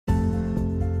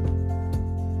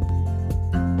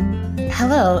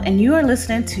Hello, and you are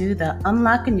listening to the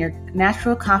Unlocking Your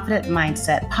Natural Confident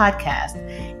Mindset podcast.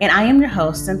 And I am your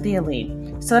host, Cynthia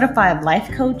Lee, certified life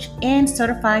coach and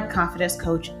certified confidence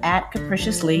coach at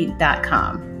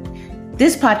capriciously.com.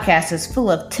 This podcast is full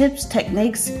of tips,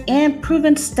 techniques, and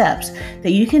proven steps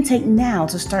that you can take now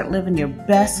to start living your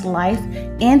best life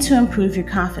and to improve your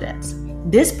confidence.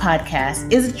 This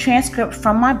podcast is a transcript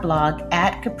from my blog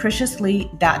at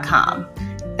capriciously.com.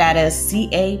 That is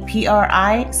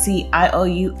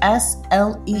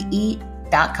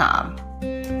capriciouslee.com.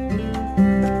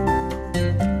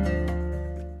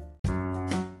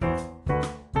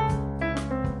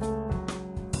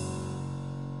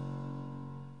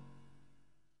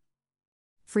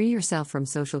 Free yourself from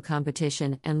social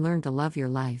competition and learn to love your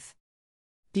life.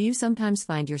 Do you sometimes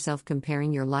find yourself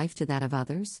comparing your life to that of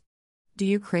others? Do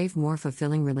you crave more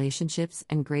fulfilling relationships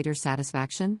and greater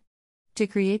satisfaction? To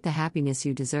create the happiness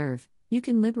you deserve, you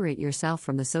can liberate yourself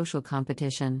from the social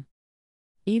competition.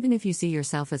 Even if you see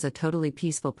yourself as a totally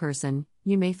peaceful person,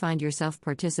 you may find yourself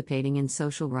participating in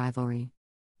social rivalry.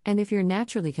 And if you're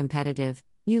naturally competitive,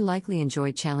 you likely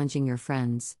enjoy challenging your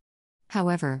friends.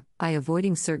 However, by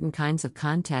avoiding certain kinds of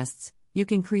contests, you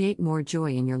can create more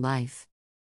joy in your life.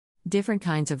 Different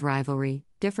kinds of rivalry,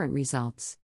 different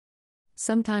results.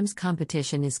 Sometimes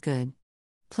competition is good.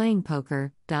 Playing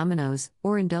poker, dominoes,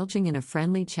 or indulging in a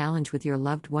friendly challenge with your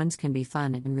loved ones can be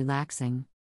fun and relaxing.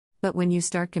 But when you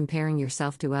start comparing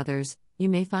yourself to others, you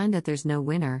may find that there's no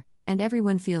winner, and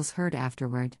everyone feels hurt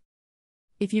afterward.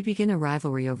 If you begin a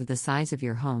rivalry over the size of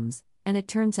your homes, and it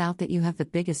turns out that you have the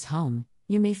biggest home,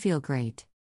 you may feel great.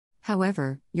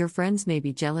 However, your friends may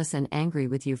be jealous and angry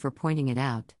with you for pointing it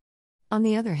out. On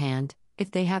the other hand,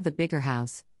 if they have the bigger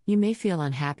house, you may feel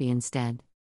unhappy instead.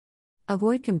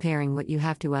 Avoid comparing what you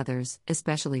have to others,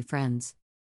 especially friends.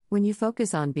 When you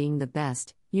focus on being the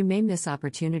best, you may miss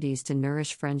opportunities to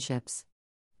nourish friendships.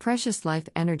 Precious life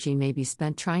energy may be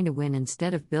spent trying to win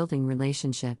instead of building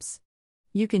relationships.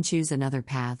 You can choose another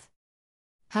path.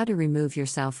 How to remove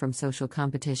yourself from social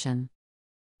competition.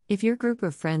 If your group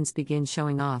of friends begin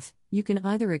showing off, you can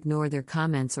either ignore their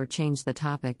comments or change the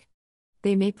topic.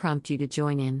 They may prompt you to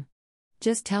join in.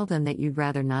 Just tell them that you'd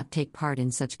rather not take part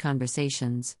in such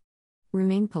conversations.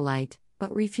 Remain polite,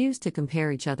 but refuse to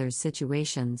compare each other's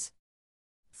situations.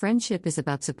 Friendship is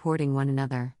about supporting one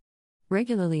another.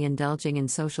 Regularly indulging in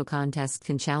social contests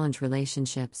can challenge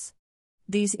relationships.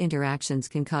 These interactions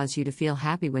can cause you to feel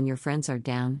happy when your friends are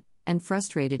down, and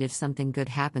frustrated if something good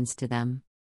happens to them.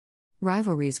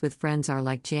 Rivalries with friends are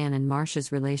like Jan and Marsha's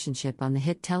relationship on the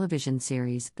hit television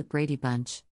series, The Brady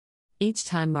Bunch. Each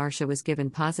time Marsha was given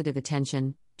positive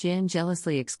attention, Jan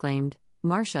jealously exclaimed,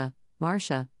 "Marsha,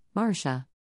 Marsha, Marsha."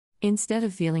 Instead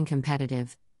of feeling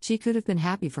competitive, she could have been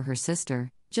happy for her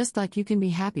sister, just like you can be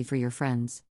happy for your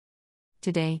friends.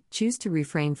 Today, choose to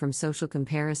refrain from social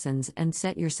comparisons and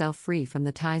set yourself free from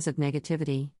the ties of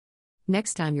negativity.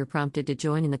 Next time you're prompted to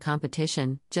join in the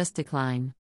competition, just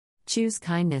decline. Choose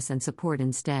kindness and support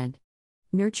instead.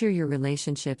 Nurture your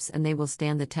relationships and they will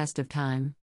stand the test of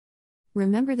time.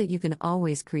 Remember that you can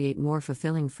always create more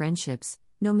fulfilling friendships,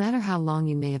 no matter how long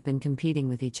you may have been competing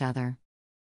with each other.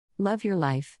 Love your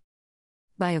life.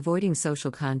 By avoiding social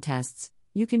contests,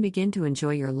 you can begin to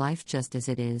enjoy your life just as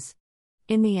it is.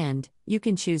 In the end, you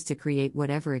can choose to create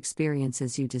whatever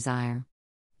experiences you desire.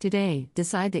 Today,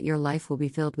 decide that your life will be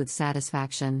filled with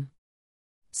satisfaction.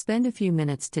 Spend a few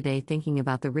minutes today thinking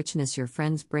about the richness your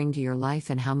friends bring to your life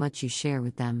and how much you share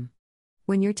with them.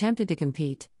 When you're tempted to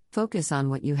compete, focus on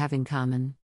what you have in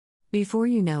common. Before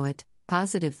you know it,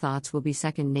 positive thoughts will be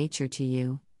second nature to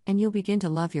you, and you'll begin to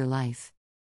love your life.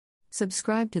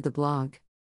 Subscribe to the blog.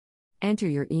 Enter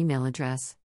your email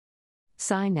address.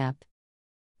 Sign up.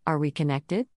 Are we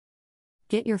connected?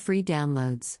 Get your free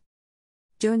downloads.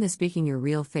 Join the Speaking Your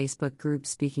Real Facebook group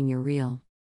Speaking Your Real.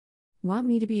 Want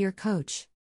me to be your coach?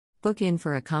 Book in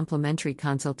for a complimentary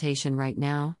consultation right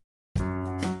now.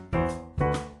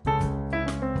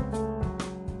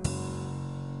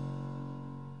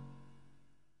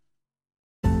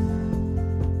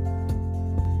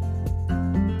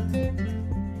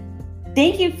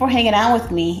 Thank you for hanging out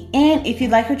with me. And if you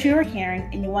like what you are hearing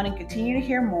and you want to continue to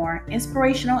hear more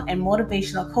inspirational and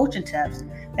motivational coaching tips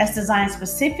that's designed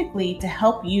specifically to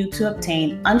help you to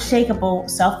obtain unshakable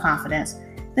self-confidence,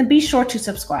 then be sure to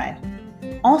subscribe.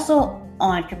 Also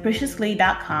on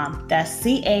capriciously.com, that's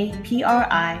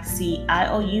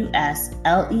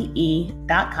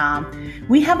capriciouslee.com,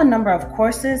 we have a number of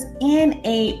courses and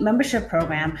a membership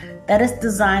program that is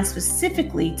designed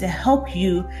specifically to help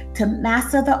you to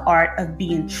master the art of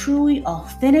being truly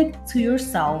authentic to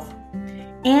yourself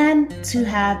and to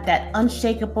have that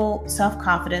unshakable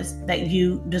self-confidence that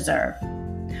you deserve.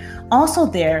 Also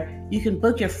there, you can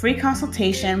book your free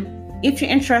consultation if you're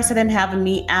interested in having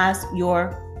me as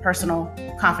your personal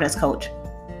confidence coach.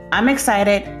 I'm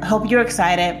excited. I hope you're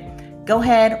excited. Go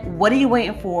ahead. What are you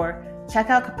waiting for? Check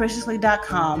out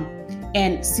capriciously.com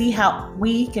and see how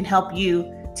we can help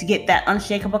you to get that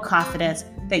unshakable confidence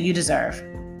that you deserve.